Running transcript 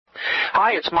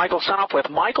Hi, it's Michael Senoff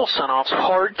with Michael Senoff's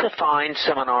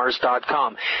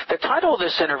HardToFindSeminars.com. The title of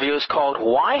this interview is called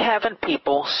Why Haven't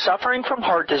People Suffering from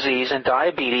Heart Disease and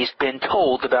Diabetes Been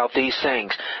Told About These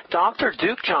Things? Dr.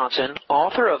 Duke Johnson,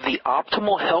 author of The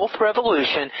Optimal Health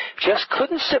Revolution, just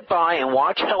couldn't sit by and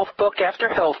watch health book after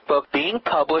health book being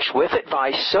published with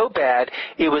advice so bad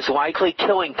it was likely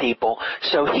killing people.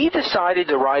 So he decided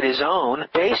to write his own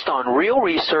based on real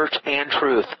research and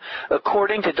truth.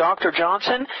 According to Dr.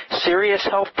 Johnson, serious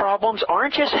health problems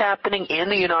aren't just happening in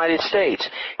the United States.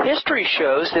 History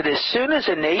shows that as soon as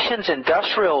the nations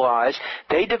industrialize,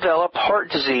 they develop heart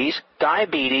disease,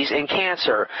 diabetes, and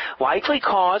cancer, likely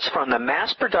caused from the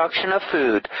mass production of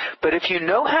food. But if you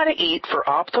know how to eat for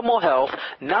optimal health,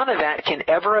 none of that can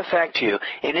ever affect you.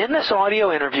 And in this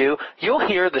audio interview, you'll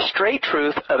hear the straight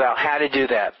truth about how to do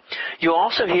that. You'll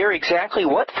also hear exactly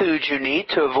what foods you need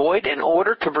to avoid in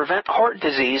order to prevent heart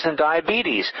disease and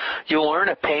diabetes. You'll learn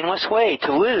a painless way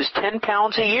to lose 10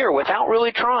 pounds a year without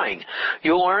really trying.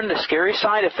 You'll learn the scary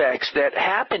side effects that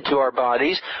happen to our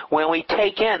bodies when we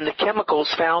take in the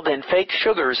chemicals found in fake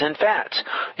sugars and fats.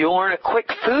 You'll learn a quick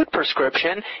food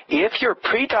prescription if you're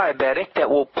pre-diabetic that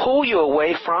will pull you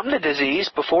away from the disease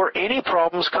before any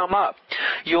problems come up.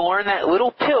 You'll learn that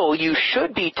little pill you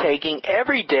should be taking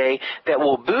every day that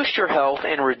will boost your health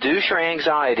and reduce your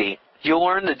anxiety. You'll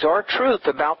learn the dark truth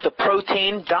about the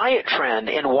protein diet trend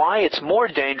and why it's more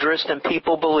dangerous than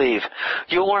people believe.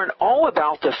 You'll learn all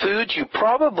about the foods you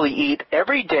probably eat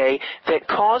every day that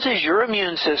causes your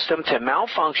immune system to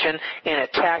malfunction and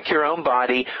attack your own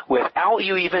body without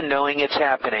you even knowing it's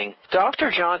happening. Dr.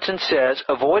 Johnson says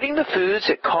avoiding the foods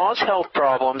that cause health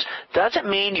problems doesn't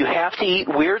mean you have to eat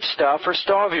weird stuff or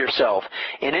starve yourself.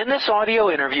 And in this audio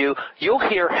interview, you'll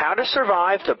hear how to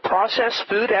survive the processed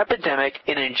food epidemic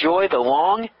and enjoy the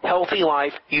long, healthy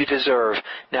life you deserve.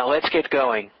 Now let's get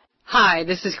going. Hi,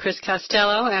 this is Chris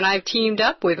Costello, and I've teamed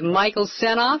up with Michael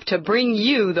Senoff to bring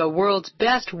you the world's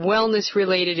best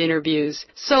wellness-related interviews.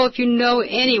 So if you know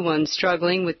anyone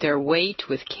struggling with their weight,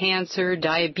 with cancer,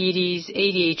 diabetes,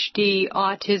 ADHD,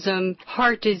 autism,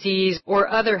 heart disease, or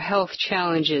other health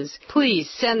challenges, please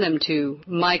send them to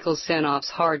Michael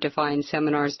Senoff's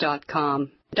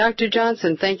HardToFindSeminars.com. Dr.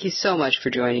 Johnson, thank you so much for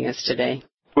joining us today.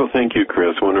 Well, thank you,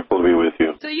 Chris. Wonderful to be with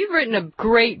you. So you've written a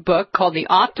great book called The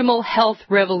Optimal Health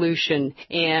Revolution,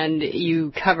 and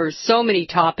you cover so many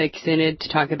topics in it to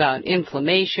talk about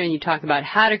inflammation. You talk about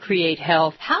how to create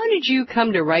health. How did you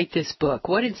come to write this book?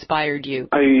 What inspired you?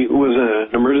 I was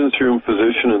an emergency room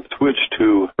physician and switched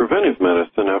to preventive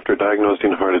medicine after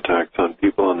diagnosing heart attacks on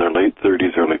people in their late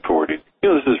 30s, early 40s. You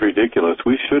know, this is ridiculous.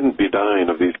 We shouldn't be dying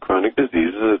of these chronic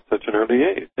diseases at such an early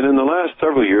age. And in the last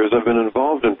several years, I've been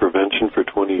involved in prevention for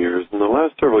 20 years. In the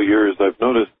last several years, I've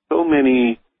noticed so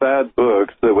many bad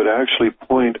books that would actually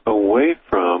point away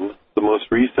from the most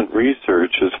recent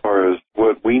research as far as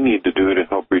what we need to do to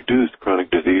help reduce chronic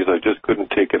disease. I just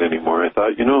couldn't take it anymore. I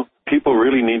thought, people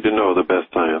really need to know the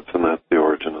best science, and that's the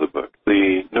origin of the book.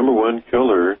 The number one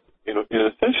killer in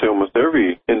essentially almost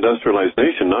every industrialized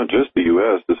nation, not just the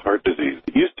U.S., is heart disease.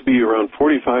 It used to be around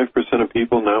 45% of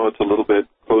people. Now it's a little bit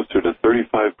closer to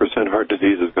 35%. Heart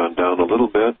disease has gone down a little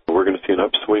bit. We're going to see an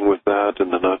upswing with that in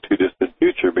the not-too-distant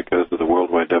future because of the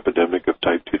worldwide epidemic of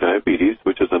type 2 diabetes,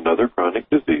 which is another chronic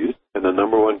disease. And the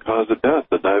number one cause of death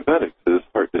in diabetics is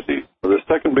heart disease. The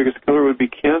second biggest killer would be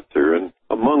cancer. And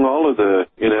among all of the,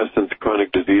 in essence,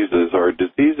 chronic diseases are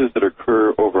diseases that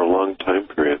occur over a long time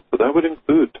period. So that would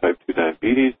include type 2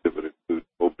 diabetes, it would include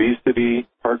obesity,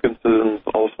 Parkinson's,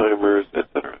 Alzheimer's,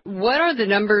 etc. What are the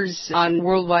numbers on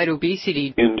worldwide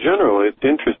obesity? In general, it's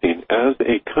interesting. As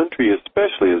a country,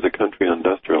 especially as a country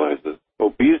industrializes,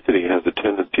 obesity has a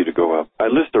tendency to go up. I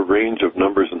list a range of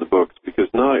numbers in the books because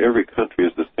not every country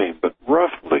is the same, but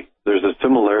roughly there's a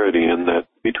similarity in that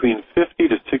between 50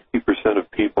 to 60%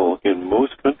 of people in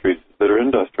most countries that are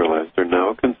industrialized are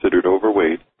now considered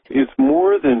overweight. It's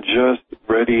more than just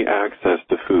ready access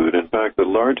to food. In fact, the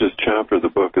largest chapter of the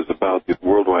book is about the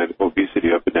worldwide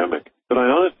obesity epidemic. But I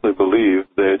honestly believe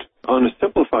that on a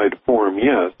simplified form,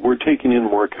 yes, we're taking in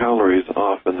more calories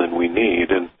often than we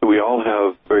need. And so we all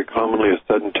have very commonly a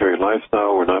sedentary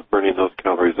lifestyle. We're not burning those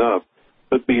calories up.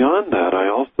 But beyond that, I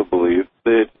also believe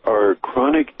that our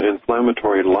chronic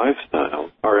inflammatory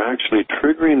lifestyles are actually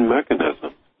triggering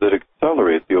mechanisms that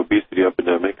accelerate the obesity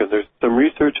epidemic, and there's some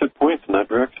research that points in that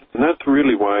direction. And that's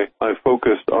really why I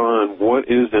focused on what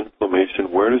is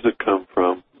inflammation, where does it come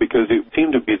from, because it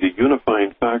seemed to be the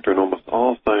unifying factor in almost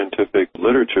all scientific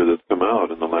literature that's come out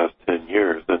in the last 10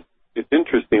 years. And it's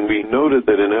interesting, we noted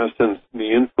that in essence the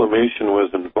inflammation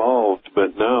was involved,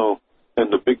 but now,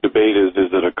 and the big debate is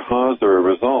it a cause or a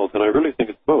result? And I really think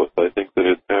it's both. I think that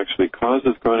it actually causes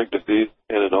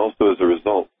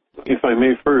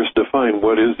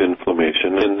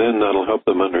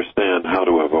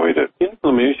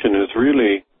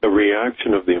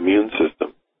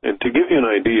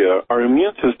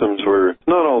were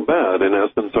not all bad. In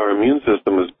essence, our immune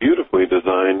system was beautifully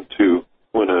designed to,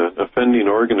 when an offending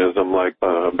organism like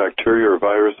a bacteria or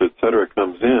virus, etc.,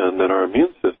 comes in, then our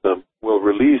immune system will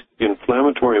release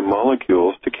inflammatory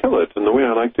molecules to kill it. And the way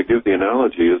I like to give the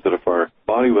analogy is that if our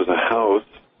body was a house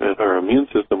and our immune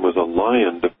system was a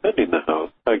lion defending the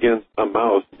house against a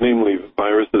mouse, namely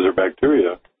viruses or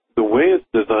bacteria, the way it's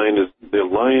designed is the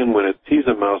lion, when it sees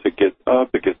a mouse, it gets up,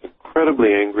 it gets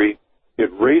incredibly angry,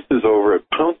 it races over, it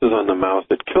pounces on the mouse,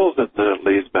 it kills it, and then it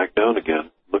lays back down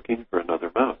again, looking for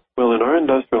another mouse. Well, in our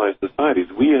industrialized societies,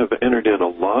 we have entered in a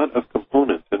lot of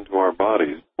components into our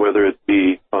bodies, whether it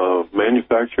be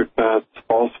manufactured fats,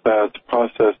 false fats,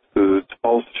 processed foods,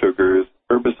 false sugars,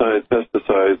 herbicides,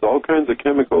 pesticides, all kinds of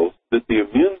chemicals that the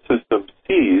immune system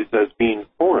sees as being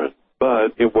foreign,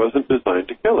 but it wasn't designed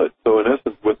to kill it. So in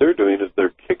essence, what they're doing is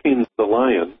they're kicking the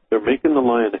lion, they're making the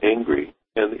lion angry,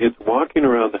 and it's walking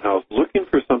around the house looking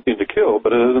for something to kill,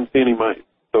 but it doesn't see any mice.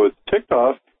 So it's ticked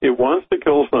off, it wants to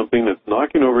kill something, it's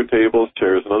knocking over tables,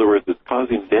 chairs, in other words, it's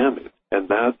causing damage. And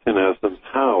that's, in essence,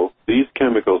 how these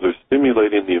chemicals are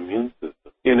stimulating the immune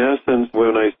system. In essence,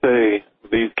 when I say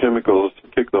these chemicals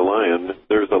kick the lion,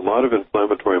 there's a lot of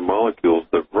inflammatory molecules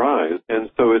that rise. And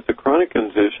so it's a chronic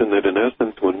condition that, in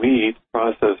essence, when we eat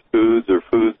processed foods or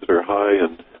foods that are high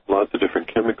in lots of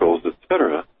different chemicals,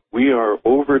 etc., we are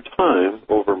over time,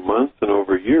 over months and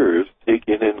over years,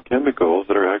 taking in chemicals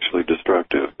that are actually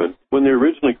destructive. But when they're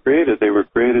originally created, they were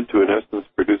created to, in essence,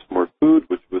 produce more food,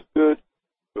 which was good.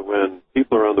 But when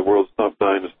people around the world stop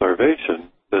dying of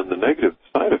starvation, then the negative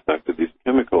side effect of these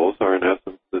chemicals are, in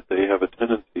essence, that they have a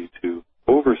tendency to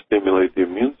overstimulate the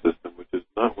immune system, which is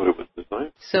not what it was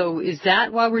designed for. So is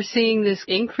that why we're seeing this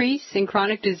increase in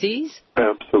chronic disease?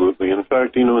 Absolutely. In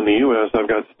fact, in the U.S., I've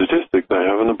got statistics I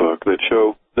have in the book that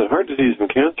show that heart disease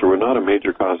and cancer were not a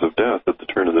major cause of death at the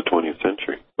turn of the 20th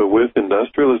century. But with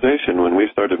industrialization, when we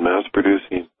started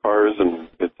mass-producing cars and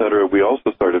et cetera, we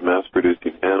also started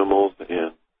mass-producing animals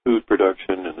and food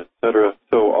production and et cetera.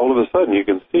 So all of a sudden, you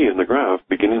can see in the graph,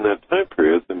 beginning that time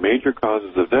period, the major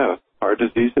causes of death, heart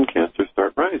disease and cancer,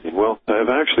 start rising. Well, I have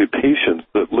actually patients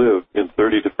that live in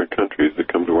 30 different countries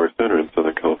that come to our center in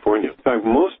Southern California. In fact,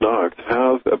 most docs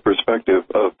have a perspective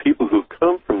of people who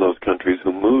come from those countries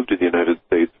who move to the United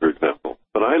States, for example.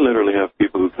 But I literally have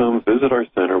people who come visit our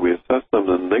center, we assess them,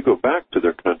 and they go back to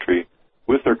their country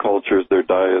with their cultures, their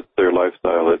diets, their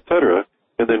lifestyle, etc.,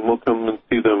 and then we'll come and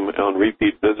see them on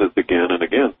repeat visits again and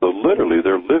again. So literally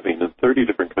they're living in 30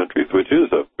 different countries, which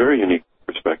is a very unique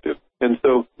perspective. And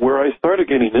so where I started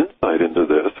getting insight into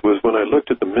this was when I looked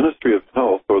at the Ministry of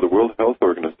Health or the World Health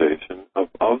Organization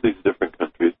of these different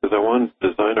countries, because I wanted to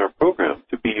design our program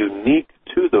to be unique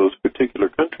to those particular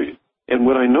countries. And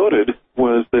what I noted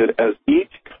was that as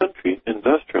each country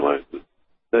industrializes,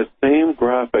 that same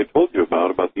graph I told you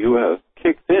about the U.S.,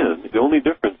 kicks in. The only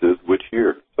difference is which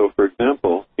year. So, for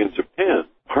example, in Japan,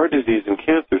 heart disease and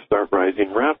cancer start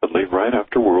rising rapidly right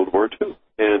after World War II.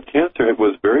 And cancer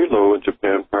was very low in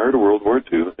Japan prior to World War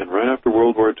II, and right after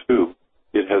World War II,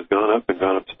 it has gone up and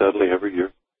gone up steadily every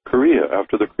year. Korea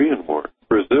after the Korean War,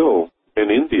 Brazil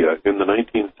and India in the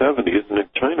 1970s, and in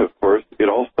China, of course, it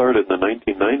all started in the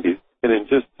 1990s. And in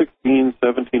just 16,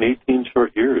 17, 18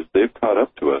 short years, they've caught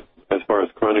up to us as far as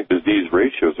chronic disease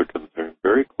ratios are concerned,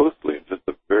 very closely in just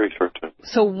a very short time.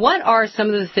 So what are some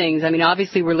of the things,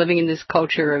 obviously we're living in this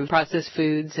culture of processed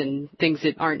foods and things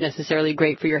that aren't necessarily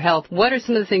great for your health. What are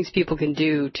some of the things people can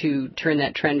do to turn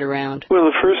that trend around? Well,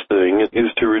 the first thing is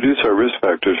to reduce our risk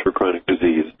factors for chronic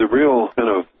disease. The real kind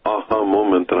of aha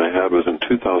moment that I had was in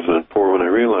 2004 when I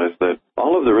realized that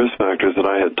all of the risk factors that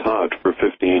I had taught for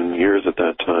 15 years at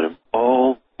that time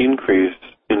all increased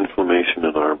inflammation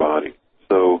in our body.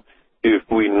 So if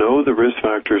we know the risk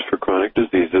factors for chronic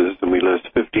diseases, and we list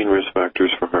 15 risk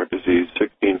factors for heart disease,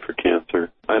 16 for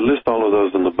cancer, I list all of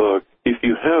those in the book. If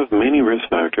you have many risk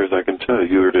factors, I can tell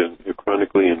you you're in a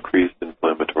chronically increased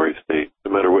inflammatory state,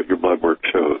 no matter what your blood work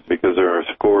shows, because there are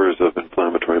scores of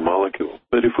inflammatory molecules.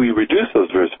 But if we reduce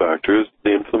those risk factors,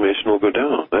 the inflammation will go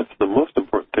down. That's the most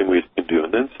important thing we can do.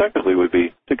 And then secondly would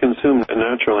be to consume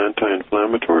natural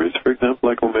anti-inflammatories, for example,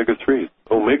 like omega-3s.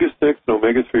 Omega-6 and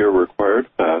omega-3 are required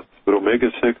fats, but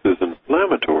omega-6 is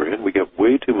inflammatory, and we get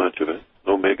way too much of it.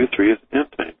 Omega-3 is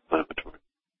anti-inflammatory.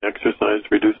 Exercise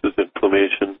reduces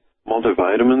inflammation.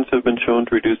 Multivitamins have been shown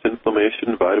to reduce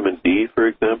inflammation. Vitamin D, for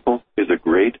example, is a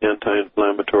great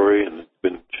anti-inflammatory, and it's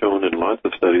been shown in lots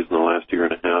of studies in the last year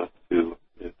and a half to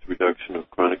its reduction of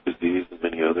chronic disease and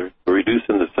many others. We're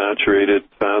reducing the saturated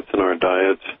fats in our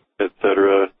diets,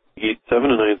 etc. Eat 7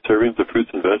 to 9 servings of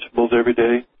fruits and vegetables every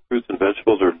day. Fruits and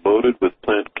vegetables are loaded with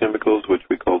plant chemicals, which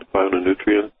we call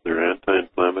phytonutrients. They're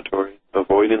anti-inflammatory.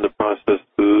 Avoiding the processed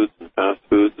foods and fast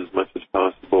foods as much as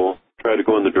possible. Try to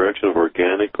go in the direction of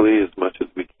organically as much as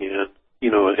we can.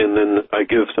 And then I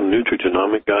give some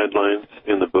nutrigenomic guidelines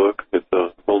in the book. It's a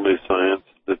whole new science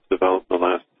that's developed in the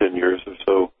last 10 years or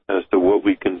so as to what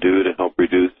we can do to help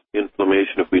reduce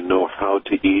inflammation if we know how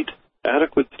to eat.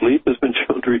 Adequate sleep has been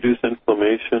shown to reduce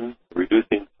inflammation,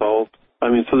 reducing salt.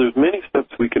 So there's many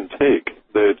steps we can take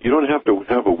that you don't have to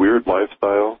have a weird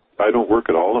lifestyle. I don't work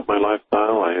at all at my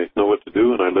lifestyle. I know what to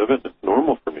do and I live it. It's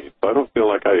normal for me. So I don't feel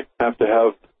like I have to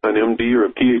have an MD or a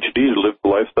PhD to live the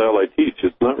lifestyle I teach.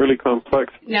 It's not really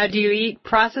complex. Now, do you eat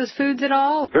processed foods at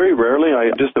all? Very rarely.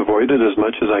 I just avoid it as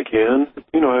much as I can.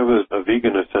 I was a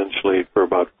vegan essentially for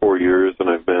about 4 years, and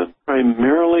I've been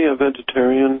primarily a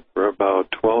vegetarian for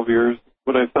about 12 years.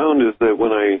 What I found is that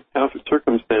when I have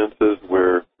circumstances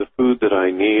where the food that I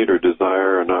need or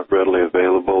desire are not readily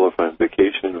available, if I'm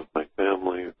vacationing with my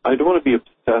family, I don't want to be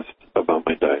obsessed about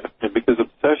my diet. And because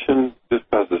obsession just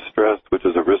causes stress, which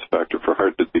is a risk factor for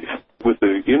heart disease. With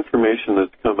the information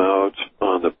that's come out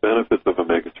on the benefits of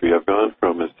omega-3, I've gone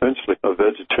from essentially a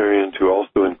vegetarian to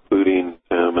also including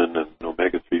salmon and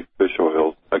omega-3 fish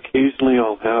oils. Occasionally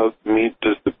I'll have meat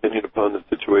just depending upon the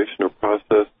situation or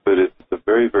process, but it's a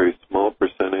very, very small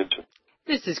percentage.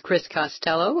 This is Chris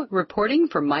Costello reporting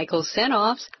for Michael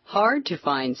Senoff's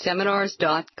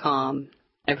HardToFindSeminars.com.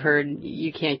 I've heard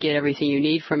you can't get everything you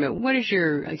need from it. What is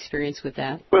your experience with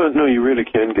that? Well, no, you really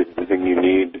can get everything you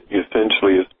need,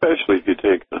 essentially, especially if you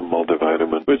take a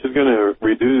multivitamin, which is going to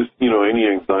reduce, any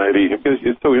anxiety. Because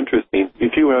it's so interesting.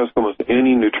 If you ask almost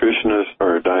any nutritionist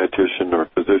or a dietitian or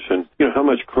physician, how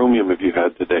much chromium have you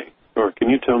had today? Or can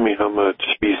you tell me how much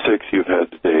B6 you've had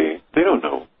today? They don't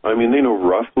know. They know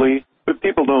roughly, but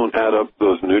people don't add up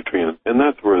those nutrients. And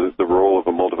that's where the role of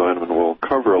a multivitamin will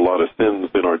cover a lot of sins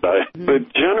in our diet.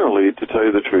 But generally, to tell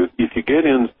you the truth, if you get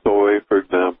in soy, for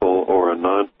example, or a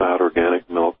non-fat organic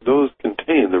milk, those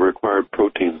contain the required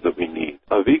proteins that we need.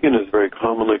 A vegan is very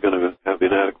commonly going to have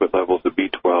inadequate levels of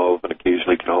B12 and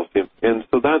occasionally calcium. And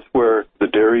so that's where the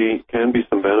dairy can be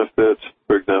some benefits,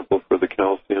 for example, for the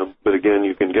calcium. But again,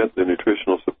 you can get the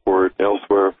nutritional support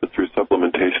elsewhere through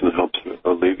supplementation that helps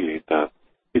alleviate that.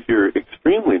 If you're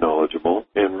extremely knowledgeable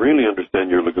and really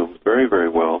understand your legumes very, very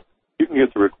well, you can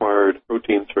get the required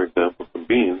proteins, for example, from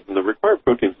beans. And the required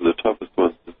proteins are the toughest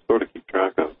ones to sort of keep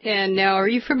track of. And now, are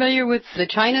you familiar with the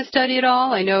China study at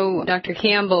all? I know Dr.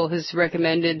 Campbell has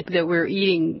recommended that we're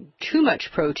eating too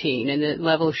much protein and that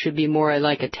level should be more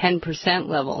like a 10%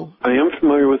 level. I am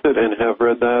familiar with it and have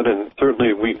read that, and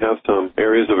certainly we have some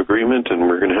areas of agreement, and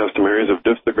we're going to have some areas of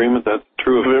disagreement. That's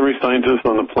true of every scientist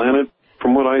on the planet.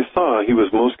 From what I saw, he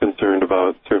was most concerned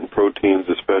about certain proteins,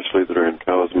 especially that are in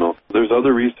cow's milk. There's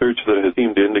other research that has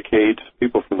seemed to indicate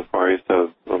people from the Far East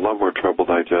have a lot more trouble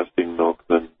digesting milk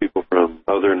than people from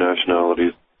other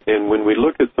nationalities. And when we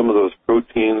look at some of those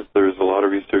proteins, there's a lot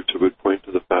of research that would point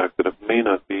to the fact that it may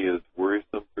not be as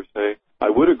worrisome per se. I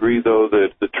would agree, though,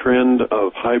 that the trend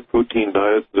of high-protein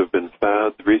diets that have been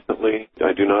fads recently,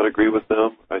 I do not agree with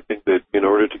them. I think that in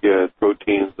order to get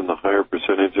proteins in the higher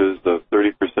percentages, the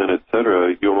 30%, et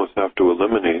cetera, you almost have to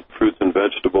eliminate fruits and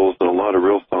vegetables and a lot of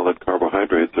real solid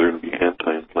carbohydrates that are going to be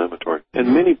anti-inflammatory.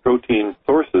 And many protein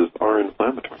sources are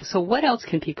inflammatory. So what else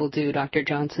can people do, Dr.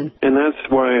 Johnson? And that's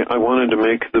why I wanted to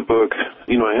make the book.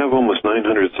 I have almost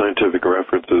 900 scientific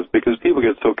references because people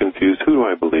get so confused. Who do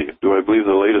I believe? Do I believe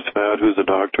the latest fad, who's a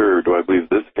doctor, or do I believe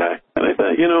this guy? And I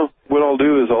thought, what I'll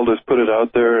do is I'll just put it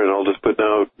out there and I'll just put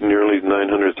out nearly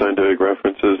 900 scientific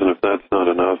references, and if that's not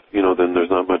enough, then there's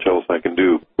not much else I can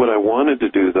do. What I wanted to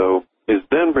do, though, is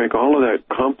then break all of that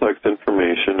complex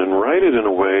information and write it in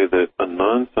a way that a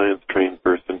non-science trained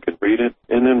person can read it,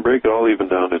 and then break it all even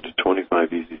down into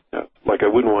 25 easy steps. Like I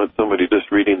wouldn't want somebody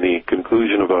just reading the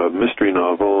conclusion of a mystery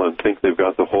novel and think they've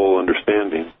got the whole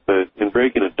understanding. But in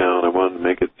breaking it down, I wanted to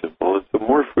make it simple. And so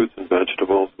more fruits and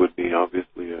vegetables would be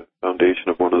obviously a foundation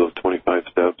of one of those 25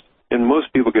 steps. And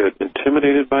most people get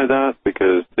intimidated by that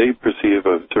because they perceive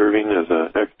a serving as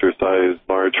an extra-sized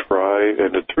large fry,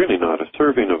 and it's really not. A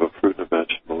serving of a fruit and a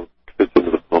vegetable fits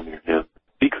into the palm of your hand.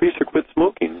 Decrease or quit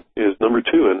smoking is number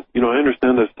 2. And, I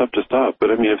understand that's tough to stop,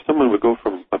 but, if someone would go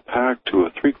from a pack to a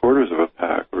 3/4 of a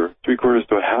pack or 3/4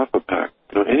 to a half a pack,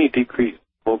 any decrease.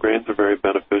 Whole grains are very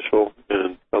beneficial,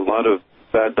 and a lot of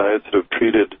fad diets that have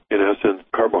treated, in essence,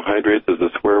 carbohydrates as a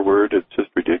swear word, it's just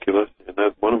ridiculous. And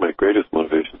that's one of my greatest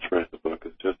motivations for writing the book,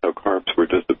 is just how carbs were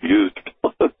just abused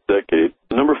for the last decade.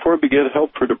 Number 4, get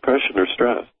help for depression or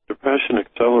stress. Depression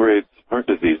accelerates heart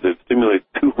disease. It stimulates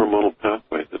 2 hormonal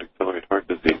pathways that accelerate heart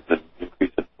disease and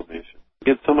increase inflammation.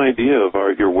 Get some idea of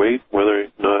your weight, whether or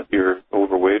not you're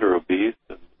overweight or obese,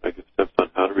 and I give steps on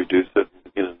how to reduce it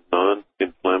in a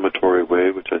non-inflammatory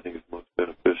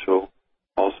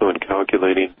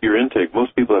your intake,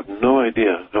 most people have no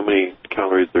idea how many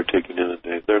calories they're taking in a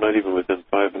day. They're not even within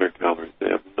 500 calories. They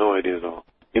have no idea at all.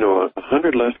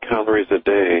 100 less calories a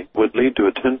day would lead to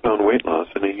a 10-pound weight loss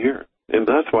in a year. And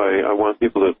that's why I want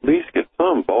people to at least get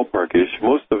some ballpark-ish.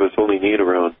 Most of us only need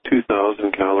around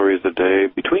 2,000 calories a day,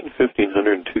 between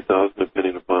 1,500 and 2,000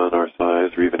 depending upon our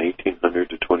size, or even 1,800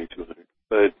 to 2,200.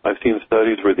 But I've seen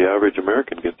studies where the average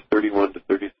American gets 3,100 to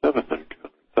 3,700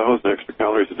 calories. 1,000 extra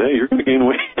calories a day, you're going to gain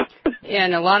weight.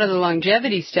 And a lot of the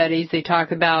longevity studies, they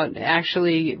talk about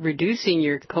actually reducing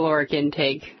your caloric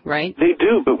intake, right? They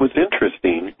do, but what's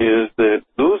interesting is that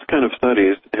those kind of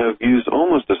studies have used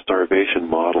almost a starvation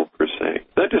model per se.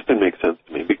 That just didn't make sense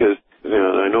to me because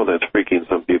I know that's freaking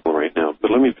some people right now,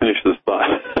 but let me finish this thought.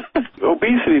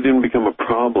 Obesity didn't become a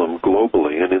problem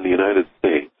globally and in the United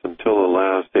States until the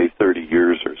last, say, 30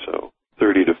 years or so,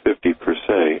 30 to 50 per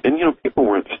se. And, people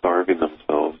weren't starving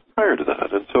themselves prior to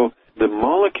that. And so the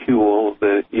molecule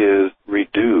that is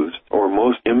reduced or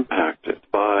most impacted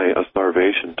by a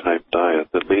starvation-type diet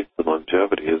that leads to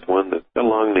longevity is one that's got a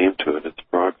long name to it. It's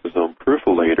peroxisome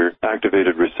periphylator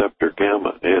activated receptor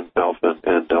gamma and alpha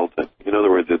and delta. In other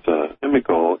words, it's a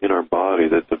chemical in our body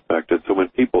that's affected. So when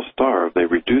people starve, they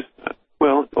reduce that.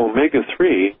 Well,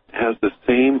 omega-3 has the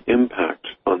same impact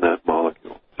on that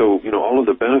molecule. So, all of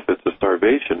the benefits of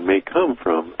starvation may come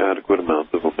from adequate amounts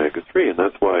of omega-3, and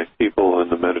that's why people in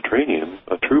the Mediterranean,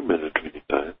 a true Mediterranean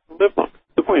diet, live longer.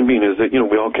 The point being is that,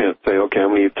 we all can't say, okay,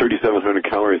 I'm going to eat 3,700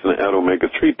 calories and add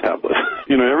omega-3 tablets.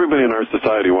 Everybody in our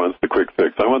society wants the quick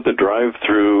fix. I want the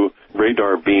drive-through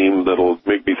radar beam that'll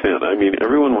make me thin.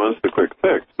 Everyone wants the quick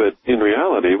fix, but in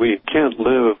reality, we can't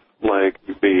live like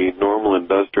the normal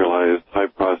industrialized,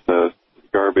 high-processed,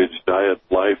 garbage diet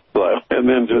lifestyle and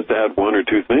then just add one or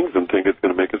two things and think it's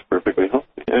going to make us perfectly healthy.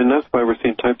 And that's why we're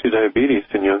seeing type 2 diabetes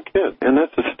in young kids. And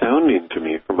that's astounding to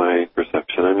me from my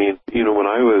perception. When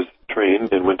I was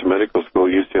trained and went to medical school,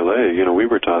 UCLA, we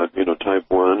were taught, type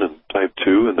 1 and type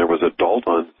 2, and there was adult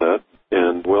onset.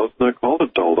 And, well, it's not called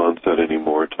adult onset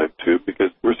anymore, type 2,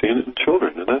 because we're seeing it in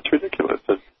children, and that's ridiculous.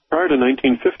 And prior to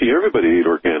 1950, everybody ate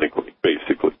organically,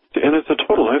 basically. And it's a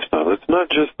total lifestyle. It's not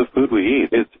just the food we eat.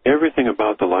 It's everything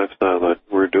about the lifestyle that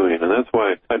we're doing. And that's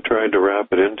why I tried to wrap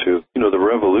it into, the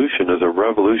revolution is a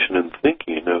revolution in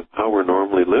thinking of how we're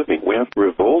normally living. We have to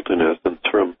revolt, in essence,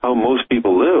 from how most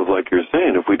people live, like you're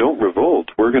saying. If we don't revolt,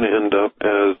 we're going to end up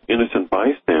as innocent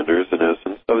bystanders, in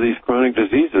essence, of these chronic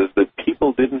diseases that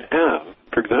people didn't have.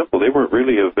 For example, they weren't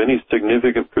really of any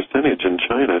significant percentage in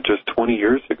China just 20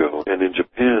 years ago, and in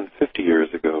Japan 50 years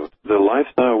ago. The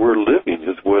lifestyle we're living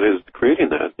is what is creating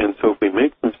that. And so if we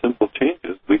make some simple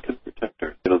changes, we can protect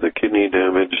our, the kidney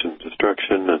damage and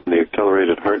destruction and the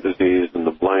accelerated heart disease and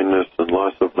the blindness and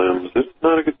loss of limbs. It's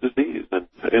not a good disease. And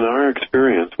in our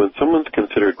experience, when someone's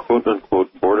considered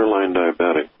quote-unquote borderline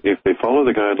diabetic, if they follow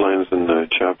the guidelines in the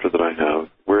chapter that I have,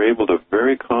 we're able to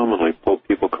very commonly pull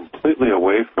people completely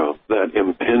away from that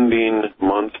impending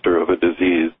monster of a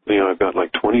disease. I've got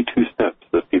like 22 steps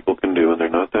that people can do, and they're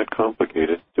not that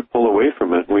complicated, to pull away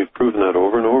from it, and we've proven that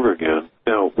over and over again.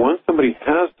 Now, once somebody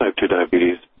has type 2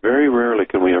 diabetes, very rarely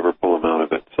can we ever pull them out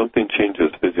of it. Something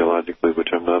changes physiologically, which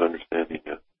I'm not understanding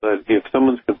yet. But if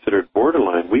someone's considered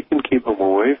borderline, we can keep them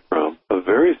away from a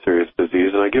very serious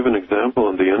disease. And I give an example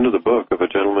in the end of the book of a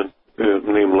gentleman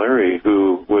named Larry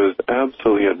who was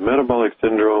absolutely had metabolic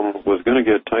syndrome, was going to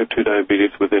get type 2 diabetes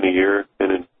within a year,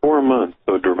 and in 4 months,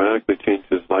 so dramatically changed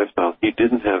his lifestyle. He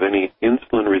didn't have any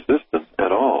insulin resistance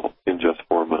at all in just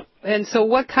 4 months. And so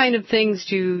what kind of things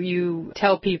do you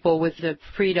tell people with the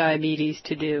pre-diabetes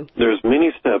to do? There's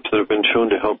many steps that have been shown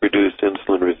to help reduce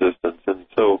insulin resistance. And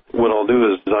so what I'll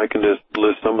do is I can just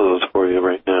list some of those for you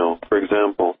right now. For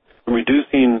example,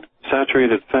 reducing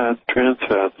saturated fats, trans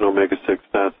fats, and omega-6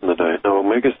 fats in the diet. Now,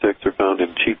 omega-6 are found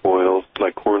in cheap oils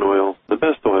like corn oil. The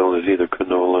best oil is either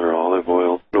canola or olive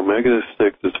oil. And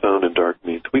omega-6 is found in dark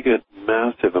meats. We get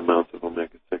massive amounts of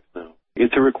omega-6 now.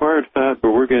 It's a required fat,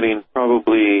 but we're getting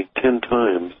probably 10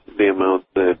 times the amount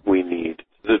that we need.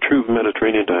 The true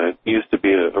Mediterranean diet used to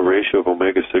be a ratio of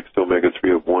omega-6 to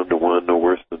omega-3 of 1 to 1, no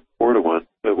worse than 4 to 1.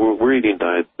 But we're eating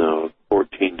diets now of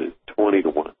 14 to 20 to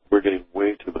 1. We're getting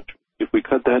way too much. If we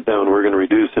cut that down, we're going to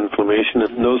reduce inflammation.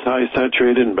 And those high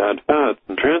saturated and bad fats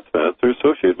and trans fats are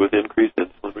associated with increased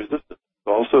insulin resistance.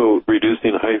 Also,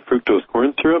 reducing high fructose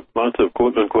corn syrup. Lots of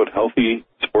quote-unquote healthy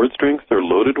sports drinks are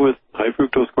loaded with high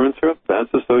fructose corn syrup.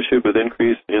 That's associated with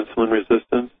increased insulin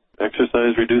resistance.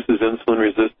 Exercise reduces insulin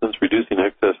resistance, reducing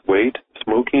excess weight.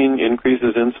 Smoking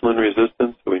increases insulin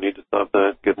resistance, so we need to stop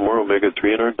that. Get more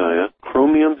omega-3 in our diet.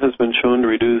 Chromium has been shown to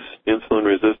reduce insulin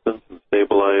resistance and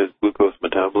stabilize glucose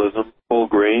metabolism. Whole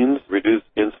grains reduce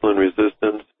insulin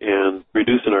resistance and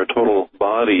reduce in our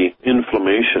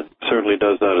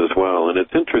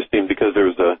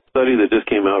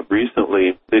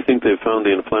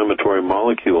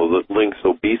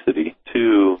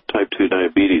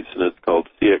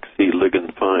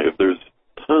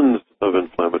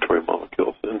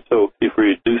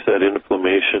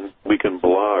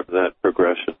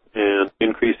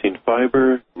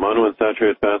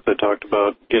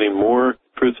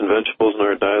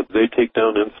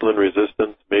down insulin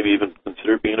resistance, maybe even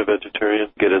consider being a vegetarian,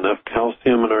 get enough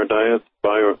calcium in our diets,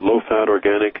 buy low-fat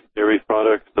organic dairy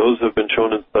products. Those have been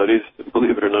shown in studies,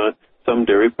 believe it or not. Some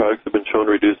dairy products have been shown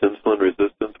to reduce insulin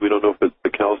resistance. We don't know if it's the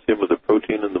calcium or the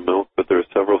protein in the milk, but there are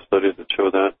several studies that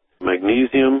show that.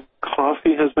 Magnesium,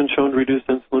 coffee has been shown to reduce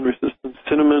insulin resistance.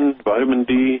 Cinnamon, vitamin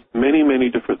D, many, many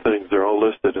different things. They're all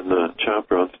listed in the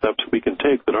chapter on steps we can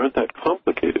take that aren't that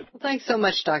complicated. Well, thanks so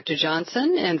much, Dr.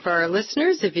 Johnson. And for our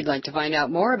listeners, if you'd like to find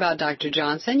out more about Dr.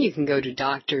 Johnson, you can go to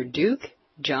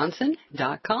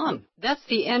drdukejohnson.com. That's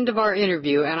the end of our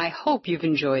interview, and I hope you've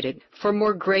enjoyed it. For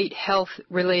more great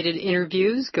health-related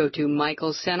interviews, go to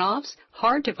Michael Senoff's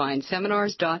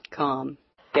hardtofindseminars.com.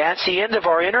 That's the end of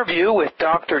our interview with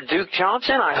Dr. Duke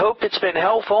Johnson. I hope it's been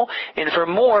helpful. And for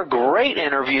more great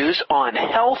interviews on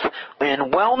health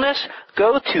and wellness,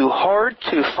 go to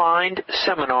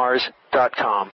hardtofindseminars.com.